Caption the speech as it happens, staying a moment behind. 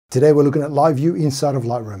Today we're looking at live view inside of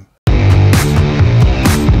Lightroom.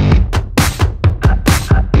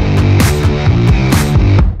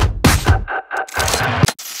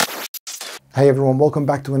 Hey everyone, welcome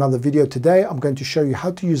back to another video. Today I'm going to show you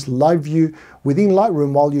how to use live view within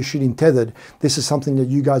Lightroom while you're shooting tethered. This is something that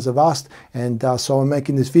you guys have asked, and so I'm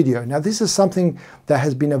making this video. Now this is something that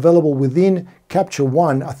has been available within Capture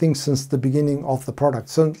One, I think since the beginning of the product,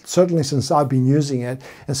 so certainly since I've been using it,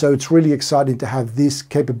 and so it's really exciting to have this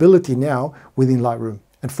capability now within Lightroom.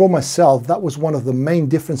 And for myself, that was one of the main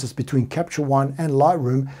differences between Capture One and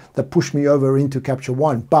Lightroom that pushed me over into Capture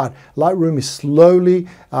One. But Lightroom is slowly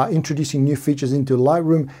introducing new features into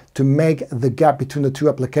Lightroom to make the gap between the two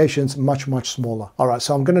applications much smaller. All right,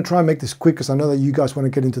 so I'm gonna try and make this quick because I know that you guys wanna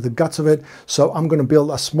get into the guts of it. So I'm gonna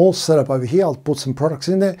build a small setup over here. I'll put some products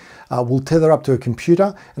in there. We'll tether up to a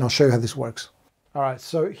computer and I'll show you how this works. All right,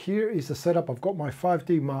 so here is the setup. I've got my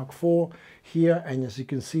 5D Mark IV here, and as you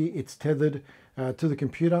can see, it's tethered to the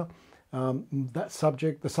computer. The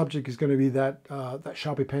subject is going to be that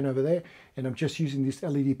Sharpie pen over there, and I'm just using this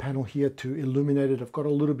LED panel here to illuminate it. I've got a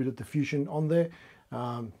little bit of diffusion on there.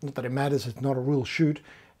 Not that it matters, it's not a real shoot.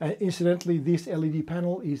 Incidentally, this LED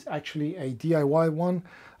panel is actually a DIY one.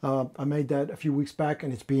 I made that a few weeks back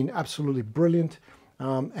and it's been absolutely brilliant.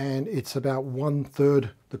 And it's about 1/3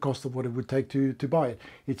 the cost of what it would take to buy it.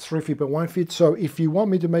 It's 3 feet by 1 feet. So if you want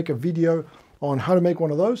me to make a video on how to make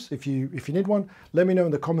one of those, if you need one, let me know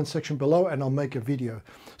in the comment section below and I'll make a video.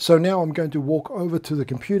 So now I'm going to walk over to the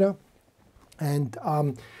computer, and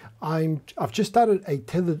I've just started a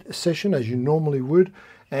tethered session as you normally would,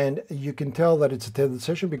 and you can tell that it's a tethered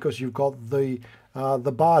session because you've got the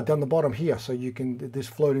bar down the bottom here, so you can, this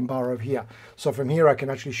floating bar over here. So from here I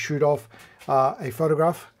can actually shoot off a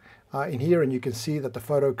photograph in here, and you can see that the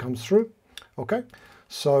photo comes through. Okay,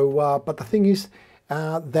 so but the thing is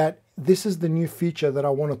that this is the new feature that I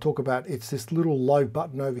want to talk about. It's this little live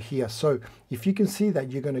button over here. So if you can see that,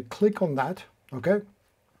 you're going to click on that, okay,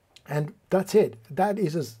 and that's it.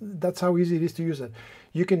 That's how easy it is to use it.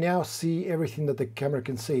 You can now see everything that the camera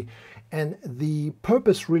can see. And the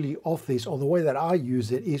purpose really of this, or the way that I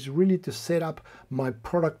use it, is really to set up my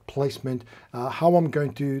product placement, how I'm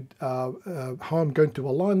going to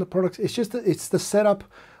align the products. It's the setup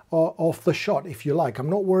of the shot, if you like. I'm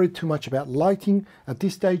not worried too much about lighting at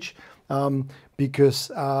this stage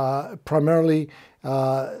because primarily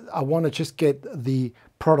I want to just get the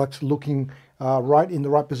product looking right in the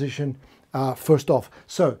right position first off.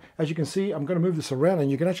 So as you can see, I'm going to move this around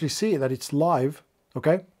and you can actually see that it's live.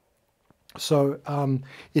 Okay, so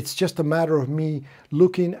it's just a matter of me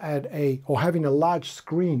looking at having a large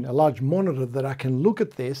screen, a large monitor that I can look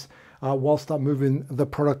at this whilst I'm moving the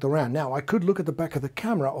product around. Now I could look at the back of the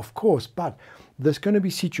camera, of course, but there's going to be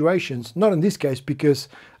situations, not in this case because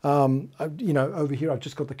you know, over here I've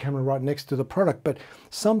just got the camera right next to the product, but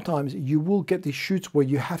sometimes you will get these shoots where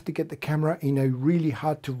you have to get the camera in a really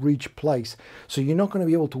hard to reach place. So you're not going to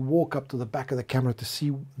be able to walk up to the back of the camera to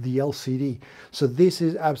see the LCD. So this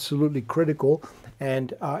is absolutely critical,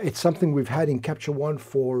 and it's something we've had in Capture One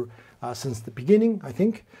for since the beginning, I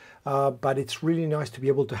think. But it's really nice to be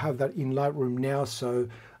able to have that in Lightroom now, so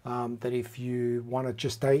that if you want to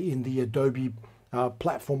just stay in the Adobe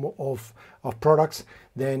platform of products,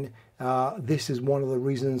 then this is one of the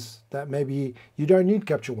reasons that maybe you don't need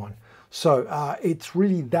Capture One. So it's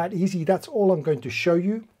really that easy. That's all I'm going to show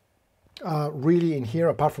you really in here,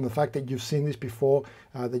 apart from the fact that you've seen this before,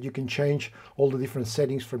 that you can change all the different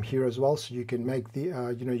settings from here as well. So you can make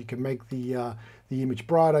the you know, you can make the image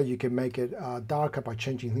brighter, you can make it darker by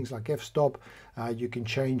changing things like f-stop, you can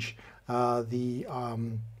change the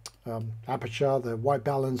aperture, the white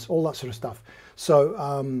balance, all that sort of stuff.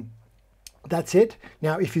 So that's it.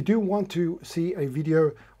 Now if you do want to see a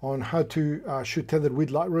video on how to shoot tethered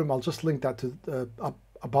with Lightroom, I'll just link that to up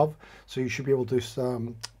above, so you should be able to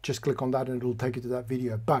just click on that and it'll take you to that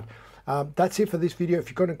video. But that's it for this video. If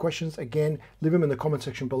you've got any questions, again, leave them in the comment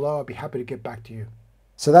section below. I'll be happy to get back to you.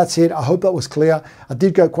 So that's it. I hope that was clear. I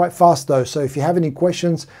did go quite fast though, so if you have any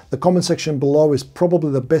questions, the comment section below is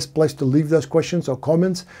probably the best place to leave those questions or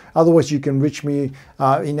comments. Otherwise, you can reach me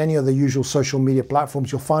in any of the usual social media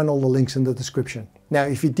platforms. You'll find all the links in the description. Now,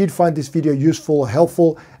 if you did find this video useful or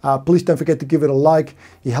helpful, please don't forget to give it a like.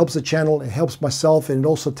 It helps the channel, it helps myself, and it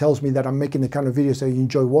also tells me that I'm making the kind of videos that you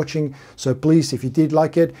enjoy watching. So please, if you did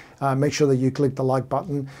like it, make sure that you click the like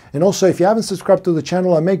button. And also, if you haven't subscribed to the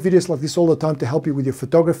channel, I make videos like this all the time to help you with your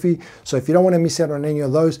photography. So if you don't want to miss out on any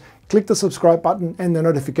of those, click the subscribe button and the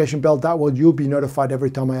notification bell. That way you'll be notified every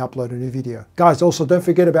time I upload a new video. Guys, also don't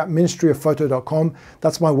forget about ministryoffphoto.com.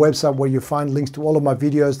 That's my website where you find links to all of my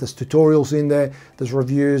videos. There's tutorials in there, there's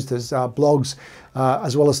reviews, there's blogs,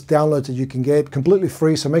 as well as downloads that you can get completely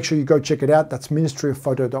free. So make sure you go check it out. That's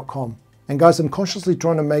ministryoffphoto.com. And guys, I'm consciously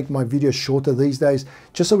trying to make my videos shorter these days,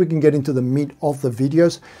 just so we can get into the meat of the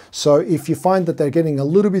videos. So if you find that they're getting a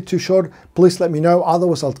little bit too short, please let me know.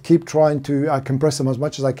 Otherwise, I'll keep trying to compress them as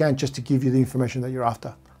much as I can, just to give you the information that you're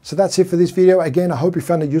after. So that's it for this video. Again, I hope you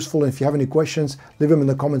found it useful. And if you have any questions, leave them in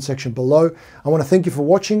the comment section below. I want to thank you for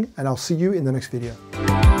watching, and I'll see you in the next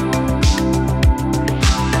video.